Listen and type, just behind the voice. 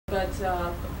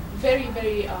but very,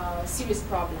 very serious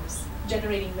problems,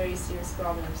 generating very serious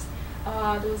problems.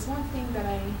 There was one thing that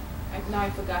now I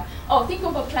forgot. Oh, think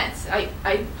of plants.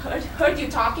 I heard you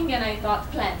talking and I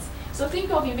thought plants. So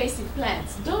think of invasive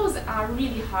plants. Those are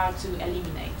really hard to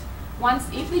eliminate.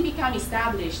 If they become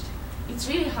established, it's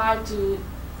really hard to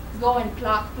go and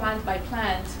pluck plant by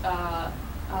plant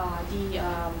the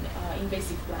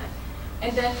invasive plant.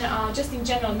 And then just in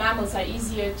general, mammals are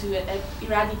easier to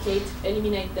eradicate,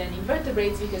 eliminate than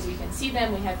invertebrates because we can see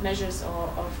them, we have measures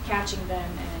of catching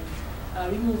them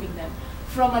and removing them.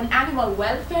 From an animal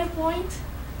welfare point,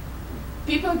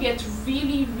 people get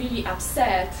really, really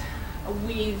upset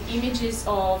with images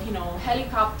of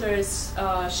helicopters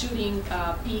shooting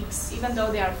pigs, even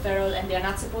though they are feral and they are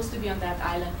not supposed to be on that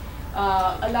island.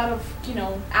 A lot of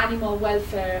animal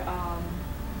welfare,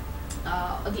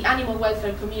 the animal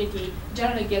welfare community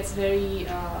generally gets very,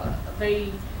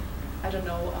 very, I don't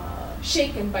know,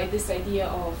 shaken by this idea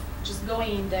of just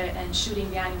going in there and shooting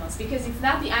the animals, because it's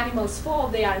not the animals'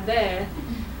 fault they are there,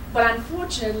 but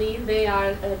unfortunately they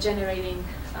are generating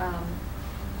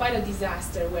quite a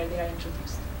disaster where they are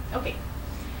introduced. Okay.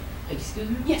 Excuse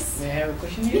me? Yes. May I have a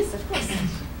question here? Yes, of course.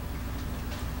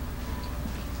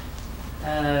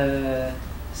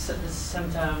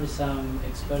 Sometimes some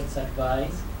experts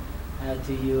advise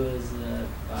to use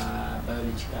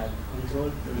biological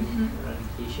control during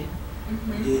eradication.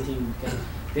 Do you think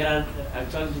there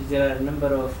are a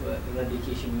number of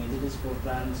eradication methods for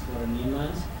plants, for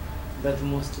animals, but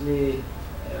mostly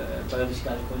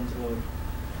biological control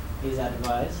is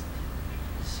advised?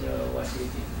 So what do you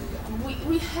think?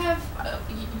 We have,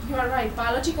 you are right,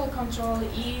 biological control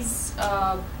is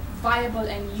a viable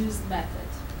and used method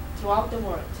throughout the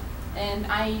world. And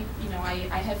I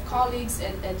have colleagues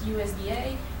at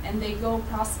USDA, and they go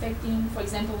prospecting. For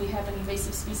example, we have an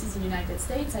invasive species in the United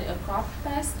States, a crop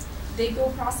pest. They go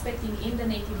prospecting in the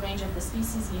native range of the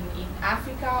species in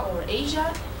Africa or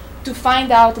Asia to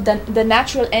find out the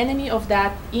natural enemy of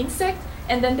that insect,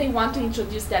 and then they want to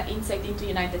introduce that insect into the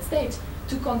United States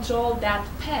to control that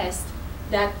pest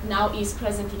that now is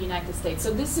present in the United States.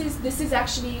 So this is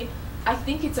actually, I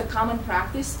think it's a common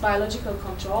practice, biological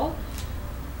control.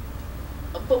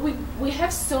 But we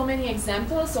have so many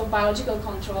examples of biological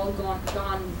control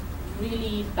gone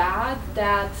really bad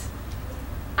that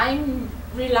I'm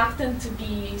reluctant to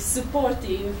be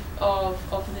supportive of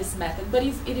this method. But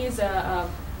I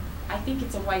think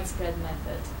it's a widespread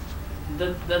method.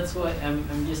 That's why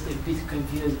I'm just a bit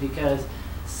confused, because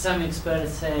some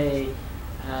experts say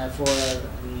for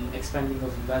expanding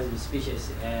of invasive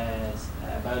species as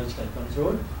biological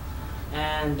control,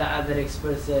 and the other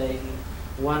experts say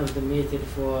one of the methods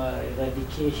for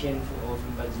eradication of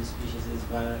invasive species is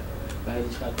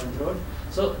biological control.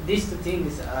 So these two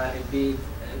things are a bit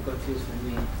confused for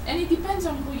me. And it depends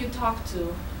on who you talk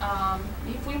to.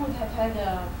 If we would have had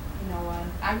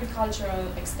an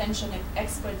agricultural extension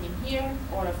expert in here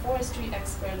or a forestry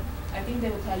expert, I think they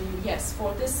would tell you, yes,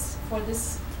 for this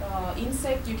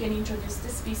insect you can introduce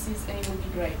this species and it will be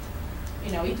great.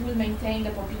 It will maintain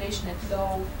the population at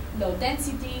low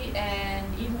density and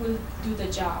it will do the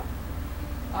job.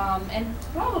 And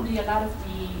probably a lot of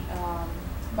the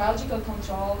biological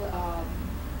control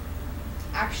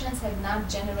actions have not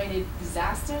generated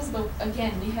disasters, but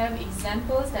again, we have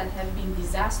examples that have been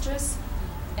disastrous,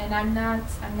 and I'm not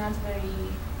very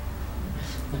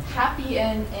happy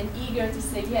and eager to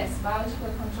say yes,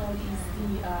 biological control is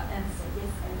the answer.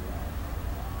 Yes,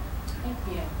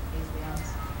 IPM is the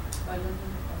answer.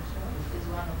 Biological control is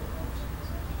one of the options.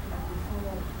 And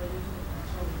before biological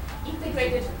control,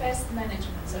 integrated pest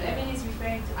management. So Evan is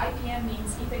referring to IPM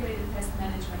means integrated pest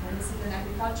management, and this is an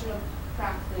agricultural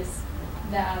practice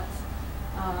that,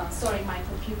 sorry, my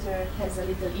computer has a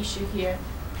little issue here.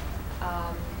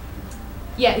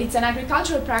 Yeah, it's an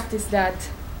agricultural practice that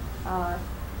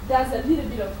does a little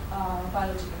bit of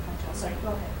biological control. Sorry, go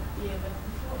ahead. yeah, but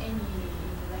before any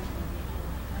introduction of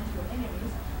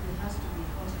anti-enemies, there has to be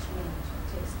post-treatment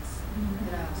tests.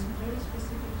 There are very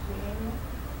specific to the area.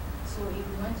 So if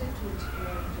you wanted to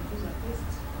introduce a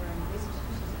pest or an invasive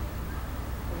species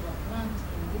of a plant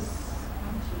in this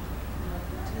country, you have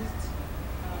to test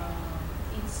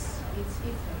its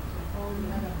effect on all the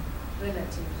other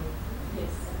relatives of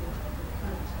Yes. the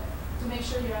plant. To make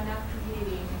sure you are not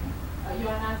creating, you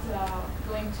are not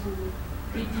going to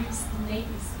reduce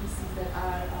native species that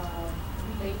are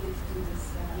related to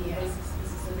this invasive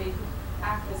species, so they could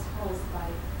act as hosts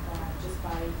just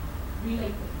by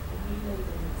relating this.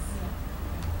 Yeah.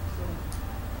 So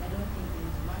I don't think there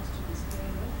is much to be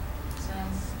scared of.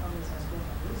 Science always has been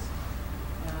a risk.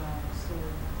 So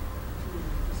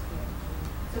to scare.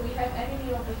 So we have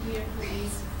Emily over here who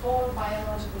is for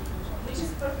biological control, which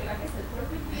is perfect. Like I said,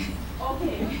 perfectly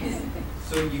okay.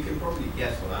 So you can probably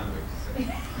guess what I'm going to say.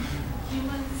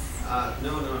 Humans.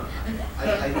 No.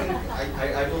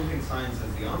 I don't think science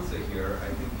is the answer here.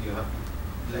 I think you have to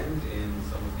blend in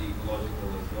some of the ecological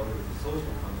as well as the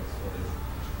social context. What is?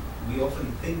 We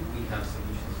often think we have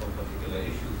solutions for particular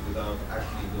issues without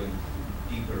actually going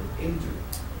deeper into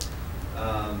it.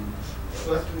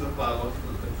 Questions of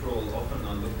biological control often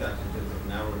are looked at in terms of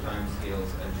narrow time scales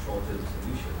and shorter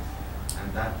solutions. And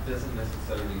that doesn't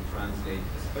necessarily translate,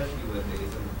 especially when there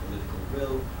isn't a political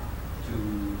will to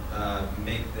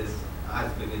make this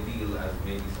as big a deal as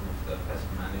maybe some of the pest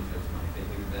managers might think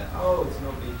that, oh, it's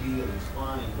no big deal, it's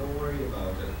fine, don't worry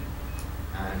about it.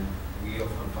 And we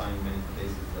often find in many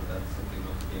cases that that's simply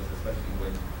not the case, especially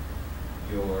when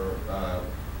your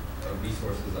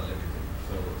resources are limited.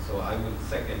 So I would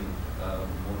second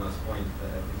Mona's point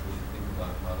that I think we should think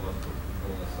about biological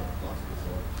control as sort of last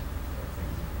resort.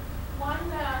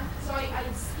 So I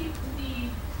skipped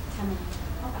the.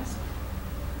 Oh, I'm sorry.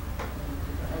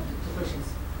 I have two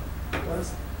questions.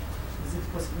 First, is it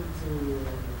possible to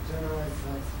generalize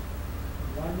that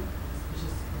one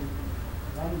species,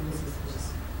 one invasive species,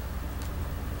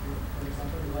 for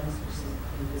example, one species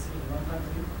invasive in one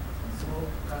country, so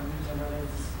can we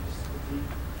generalize this species to be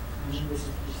an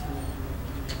invasive species in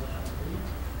another country?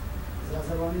 The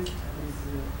other one is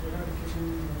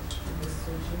eradication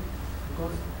solution,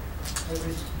 because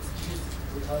every species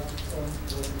will have its own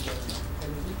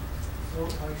quality. So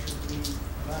how should we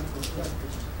run for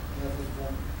eradication rather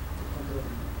than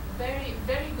controlling? Very,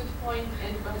 very good point.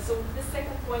 And so the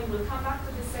second point, we'll come back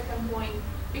to the second point,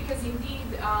 because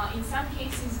indeed, in some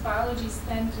cases, biologists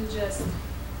tend to just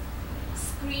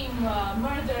scream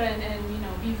murder and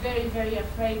be very, very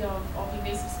afraid of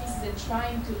invasive species and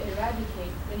trying to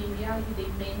eradicate, when in reality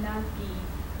they may not be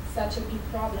such a big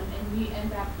problem, and we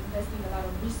end up investing a lot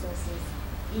of resources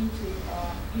into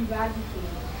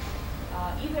eradicating.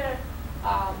 Either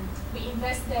we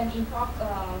invest them in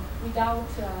without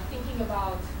thinking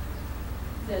about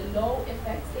the low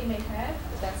effects they may have,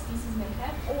 that species may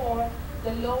have, or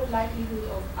the low likelihood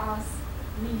of us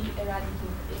really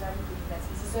eradicating that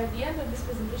species. So at the end of this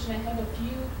presentation,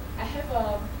 I have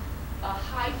a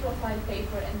high-profile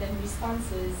paper and then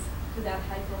responses to that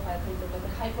high-profile paper. But the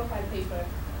high-profile paper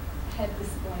had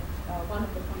this point, one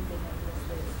of the points they made was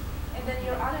this. And then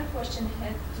your other question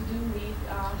had to do with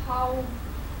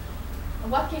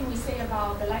what can we say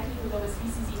about the likelihood of a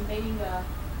species invading a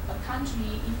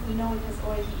country if we know it has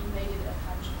already invaded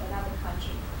another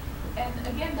country. And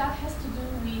again, that has to do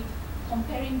with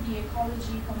comparing the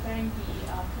ecology, comparing the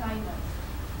climate,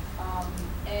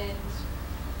 and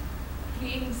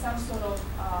creating some sort of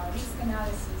risk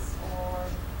analysis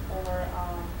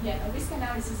a risk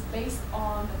analysis based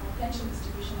on the potential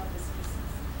distribution of the species.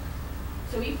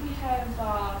 So if we have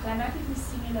climatically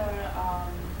similar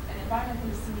and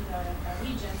environmentally similar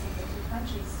regions in the two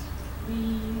countries,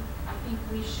 I think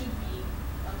we should be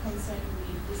concerned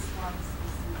with this one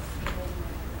species invading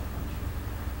another country.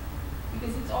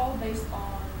 Because it's all based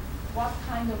on what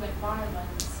kind of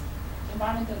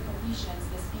environmental conditions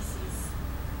the species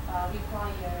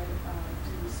require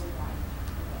to survive.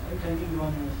 I can give you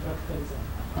one practical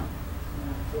example.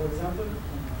 For example,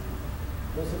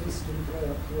 Drosophis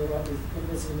flora is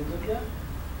invasive in Ethiopia.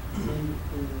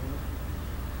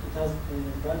 It has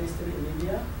bad history in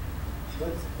India,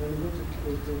 but when you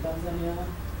go to Tanzania,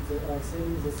 they are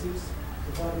selling the seeds to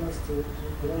farmers to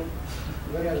grow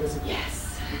very aggressive.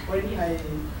 Yes. When I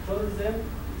told them,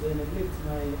 they neglect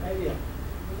my idea.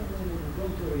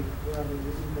 Don't worry, we are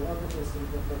using the water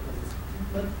purposes.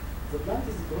 But the plant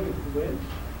is growing well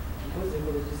because the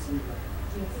ecology is similar.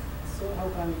 Yes. So how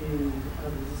can we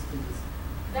add resistance?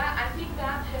 I think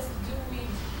that has to do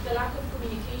with the lack of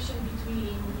communication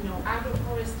between,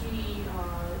 agroforestry,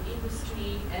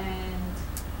 industry, and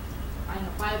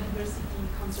biodiversity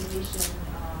conservation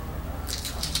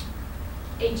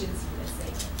agency, let's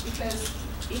say, because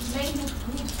it may look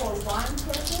good for one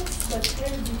purpose, but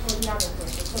terribly for the other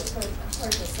purpose.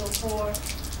 So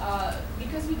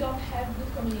because we don't have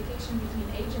good communication between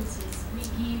agencies, we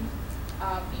give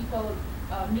people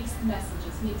mixed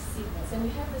messages, mixed signals. And we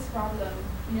have this problem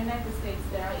in the United States.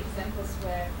 There are examples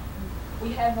where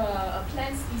we have a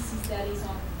plant species that is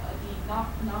on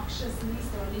the noxious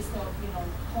list or list of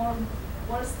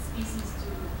worst species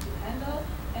to handle,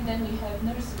 and then we have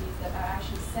nurseries that are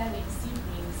actually selling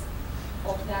seedlings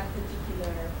of that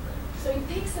particular. So it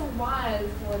takes a while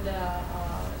for the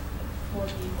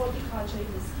horticulture,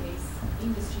 in this case,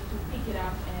 industry to pick it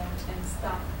up and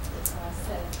start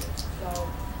selling it. So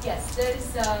yes, there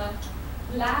is a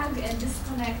lag and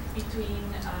disconnect between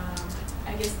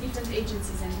I guess, different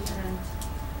agencies and different.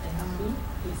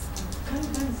 Can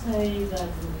one say that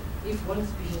if one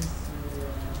species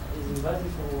is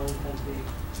invasive for one country,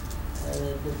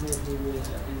 definitely will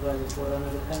invasive for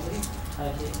another country?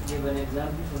 I can give an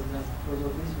example. For example,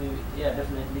 photography, maybe, yeah,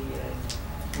 definitely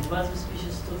invasive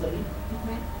species totally.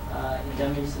 It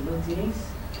damages the low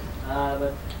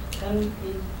but can it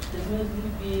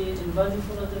definitely be invasive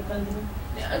for other country?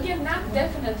 Again, not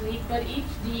definitely, but if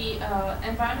the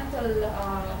environmental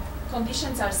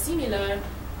conditions are similar,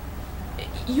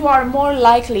 you are more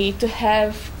likely to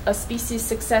have a species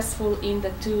successful in the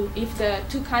two. If the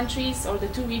two countries or the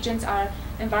two regions are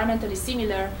environmentally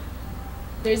similar,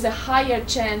 there's a higher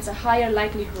chance, a higher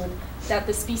likelihood that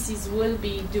the species will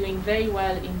be doing very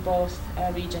well in both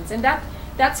regions. And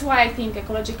that's why I think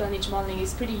ecological niche modeling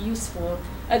is pretty useful,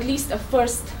 at least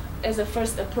as a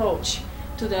first approach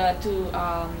to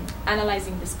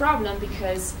analyzing this problem,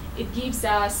 because it gives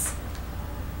us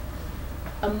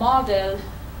a model.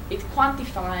 It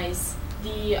quantifies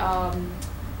the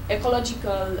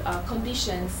ecological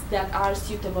conditions that are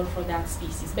suitable for that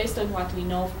species, based on what we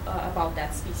know about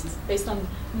that species, based on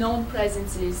known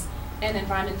presences and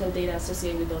environmental data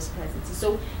associated with those presences.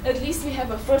 So at least we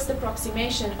have a first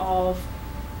approximation of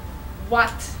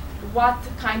what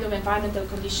kind of environmental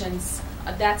conditions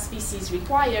that species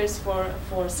requires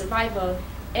for survival,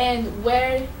 and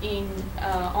where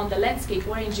on the landscape,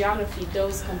 where in geography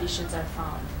those conditions are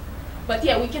found. But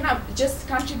yeah, we cannot, just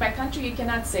country by country, you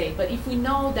cannot say. But if we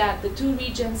know that the two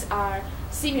regions are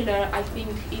similar, I think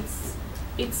it's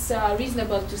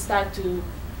reasonable to start to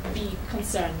be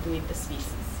concerned with the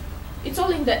species. It's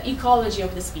all in the ecology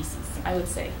of the species, I would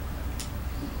say.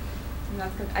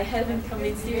 I haven't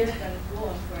convinced you.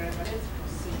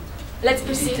 Let's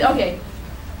proceed. Okay.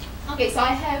 Okay. So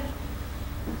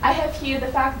I have here the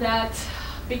fact that,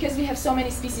 because we have so many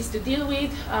species to deal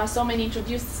with, so many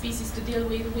introduced species to deal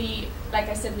with, like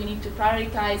I said, we need to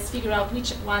prioritize, figure out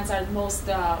which ones are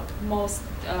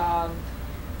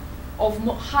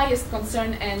highest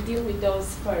concern, and deal with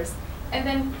those first. And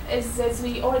then, as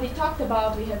we already talked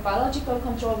about, we have biological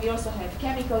control, we also have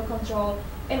chemical control,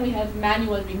 and we have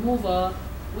manual removal,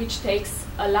 which takes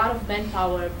a lot of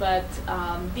manpower. But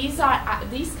these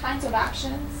kinds of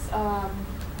actions,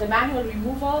 the manual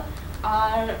removal,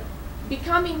 are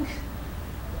becoming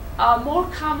more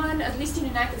common, at least in the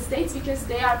United States, because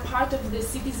they are part of the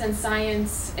citizen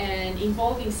science and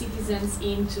involving citizens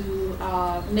into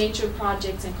nature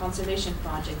projects and conservation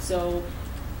projects. So,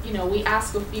 you know, we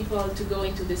ask of people to go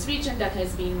into this region that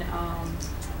has been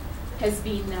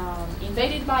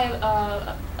invaded by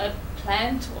a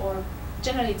plant, or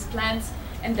generally it's plants,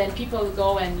 and then people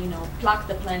go and, you know, pluck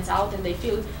the plants out, and they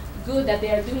feel good that they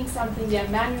are doing something. They are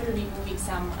manually removing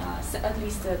some, at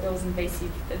least those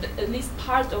invasive, at least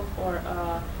part of, or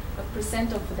a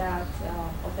percent of that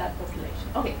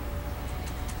population. Okay.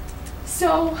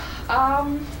 So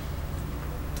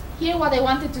here, what I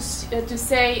wanted to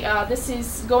say, this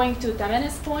is going to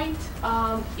Tamene's point.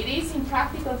 It is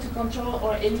impractical to control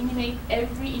or eliminate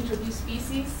every introduced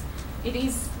species. It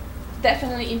is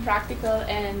definitely impractical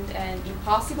and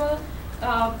impossible,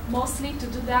 mostly to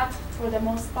do that, for the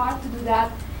most part, to do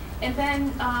that. And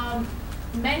then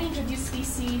many introduced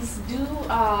species do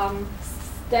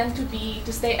tend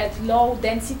to stay at low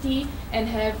density and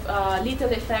have little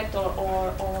effect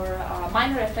or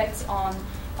minor effects on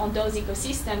those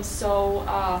ecosystems. So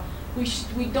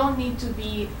we don't need to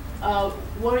be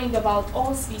worrying about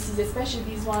all species, especially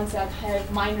these ones that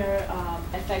have minor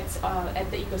effects at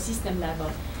the ecosystem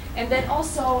level. And then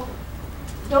also,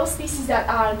 those species that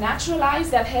are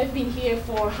naturalized, that have been here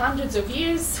for hundreds of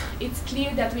years, it's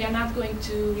clear that we are not going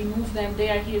to remove them. They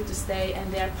are here to stay,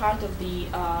 and they are part of the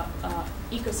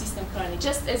ecosystem currently.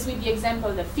 Just as with the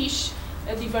example, the fish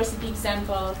diversity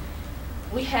example,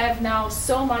 we have now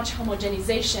so much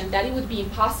homogenization that it would be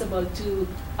impossible to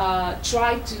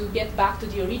try to get back to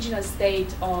the original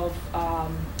state of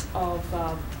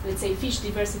let's say, fish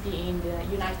diversity in the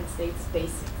United States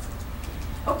basins.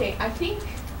 Okay, I think.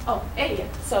 Oh, area.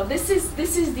 So this is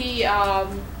the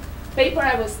paper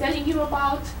I was telling you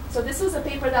about. So this was a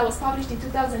paper that was published in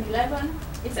 2011.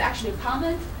 It's actually a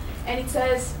comment, and it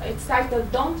says, it's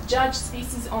titled "Don't Judge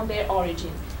Species on Their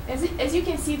Origin." As you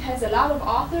can see, it has a lot of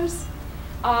authors,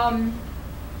 and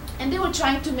they were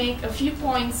trying to make a few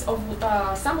points, of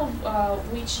some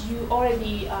of which you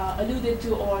already alluded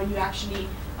to, or you actually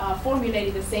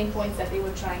formulated the same points that they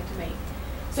were trying to make.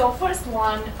 So first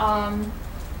one.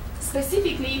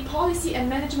 Specifically, policy and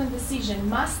management decision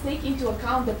must take into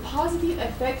account the positive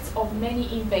effects of many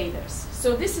invaders.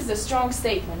 So this is a strong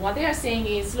statement. What they are saying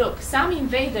is, look, some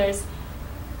invaders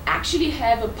actually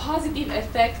have a positive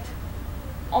effect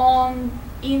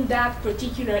in that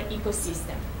particular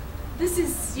ecosystem. This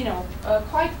is, you know,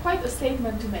 quite a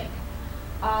statement to make.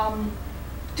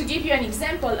 To give you an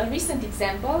example, a recent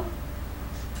example,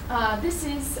 this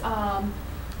is a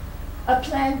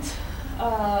plant,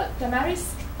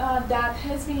 tamarisk, that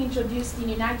has been introduced in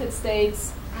the United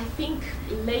States, I think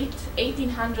late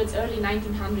 1800s, early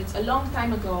 1900s, a long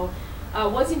time ago,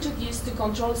 was introduced to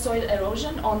control soil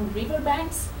erosion on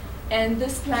riverbanks, and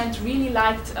this plant really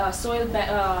liked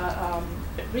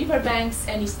riverbanks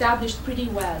and established pretty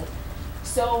well.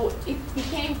 So it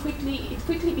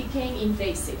quickly became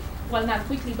invasive. Well, not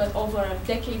quickly, but over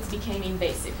decades became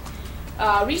invasive.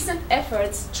 Recent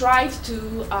efforts tried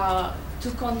to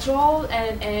control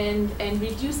and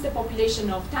reduce the population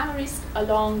of tamarisk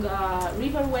along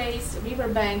riverways,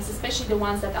 riverbanks, especially the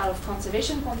ones that are of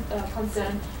conservation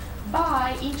concern,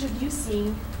 by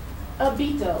introducing a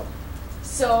beetle.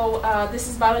 So this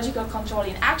is biological control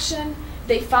in action.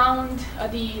 They found,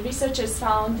 the researchers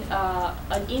found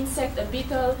an insect, a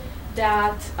beetle,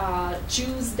 that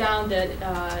chews down the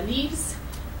leaves,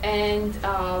 and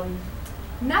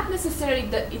not necessarily,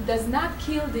 it does not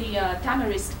kill the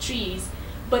tamarisk trees,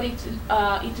 but it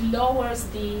lowers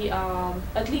the,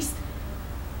 at least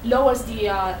lowers the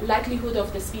likelihood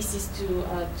of the species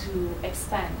to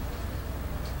expand.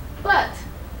 But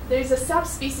there is a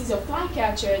subspecies of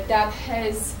flycatcher that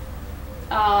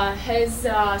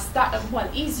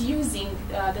is using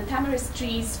the tamarisk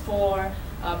trees for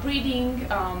breeding.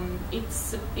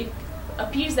 It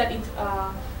appears that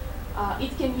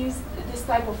it can use this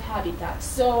type of habitat.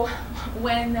 So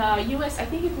when US, I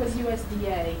think it was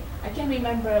USDA, I can't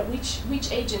remember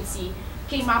which agency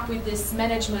came up with this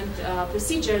management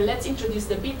procedure. Let's introduce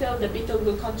the beetle. The beetle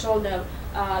will control the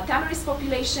tamarisk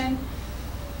population.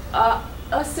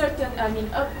 A certain, I mean,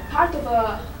 a part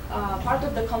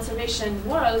of the conservation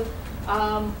world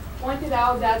pointed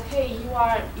out that, hey,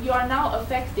 you are now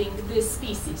affecting this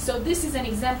species. So this is an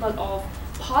example of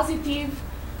positive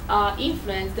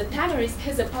influence. The tamarisk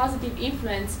has a positive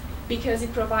influence because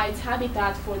it provides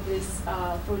habitat for this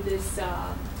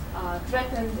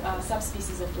threatened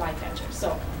subspecies of flycatcher.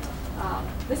 So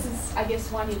this is, I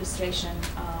guess, one illustration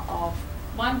of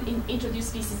one introduced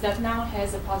species that now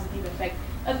has a positive effect,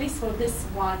 at least for this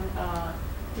one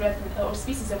threatened or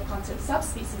species of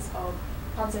subspecies of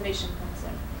conservation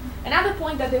concern. Another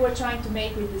point that they were trying to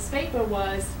make with this paper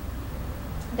was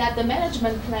that the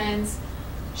management plans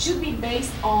should be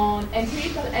based on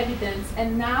empirical evidence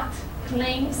and not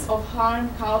claims of harm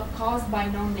caused by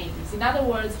non-natives. In other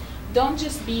words, don't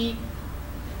just be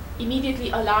immediately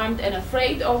alarmed and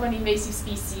afraid of an invasive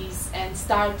species and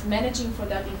start managing for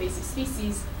that invasive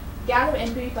species. Gather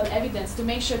empirical evidence to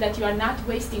make sure that you are not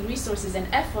wasting resources and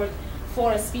effort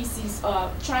for a species,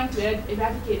 trying to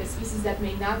eradicate a species that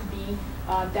may not be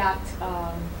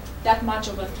that much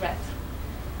of a threat.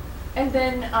 And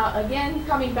then again,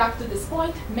 coming back to this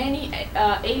point, many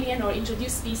alien or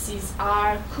introduced species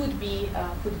could be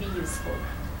useful.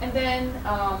 And then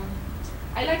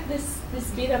I like this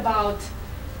bit about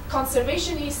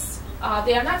conservationists.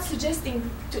 They are not suggesting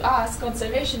to us,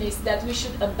 conservationists, that we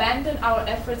should abandon our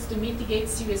efforts to mitigate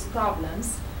serious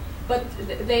problems, but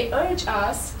they urge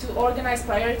us to organize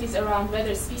priorities around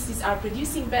whether species are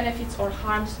producing benefits or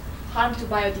harm to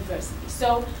biodiversity.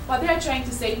 So what they are trying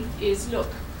to say is, look,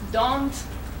 don't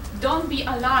be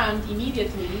alarmed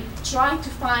immediately. Try to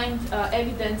find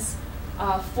evidence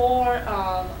for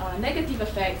negative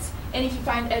effects, and if you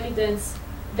find evidence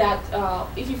that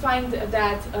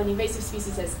an invasive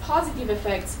species has positive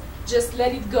effects, just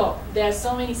let it go. There are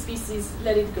so many species,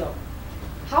 let it go.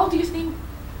 How do you think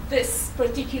this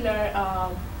particular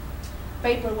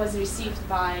paper was received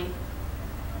by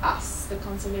us, the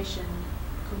conservation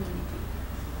community?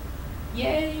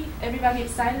 Yay, everybody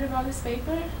excited about this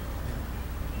paper?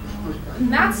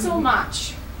 Not so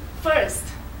much. First,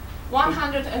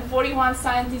 141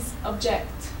 scientists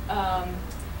object.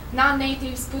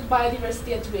 Non-natives put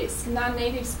biodiversity at risk.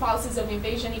 Non-natives pulses of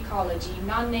invasion ecology.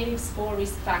 Non-natives for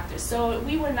risk factors. So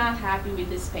we were not happy with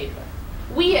this paper.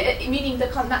 We, meaning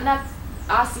not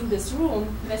us in this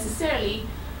room necessarily,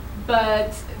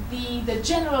 but the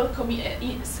general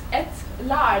community at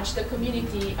large, the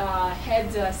community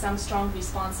had some strong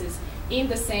responses in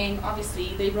the same.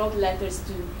 Obviously, they wrote letters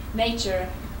to Nature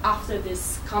after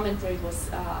this commentary was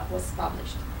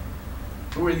published.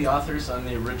 Who were the authors on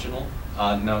the original?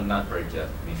 No, not Break yet.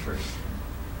 Me first.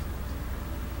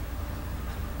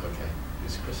 Okay.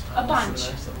 Is Chris A bunch.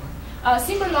 Thompson there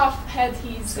somewhere? Simberloff had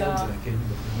his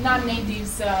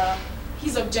non-natives.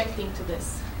 He's objecting to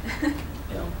this.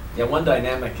 Yeah, one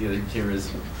dynamic here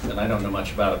is, and I don't know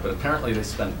much about it, but apparently they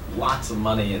spent lots of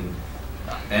money in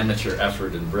amateur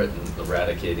effort in Britain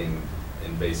eradicating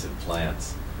invasive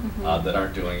plants that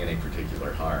aren't doing any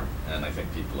particular harm. And I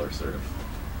think people are sort of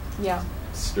Yeah.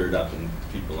 stirred up, and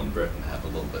people in Britain have a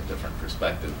little bit different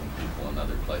perspective than people in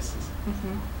other places.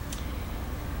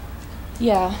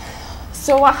 Yeah.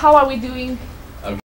 So how are we doing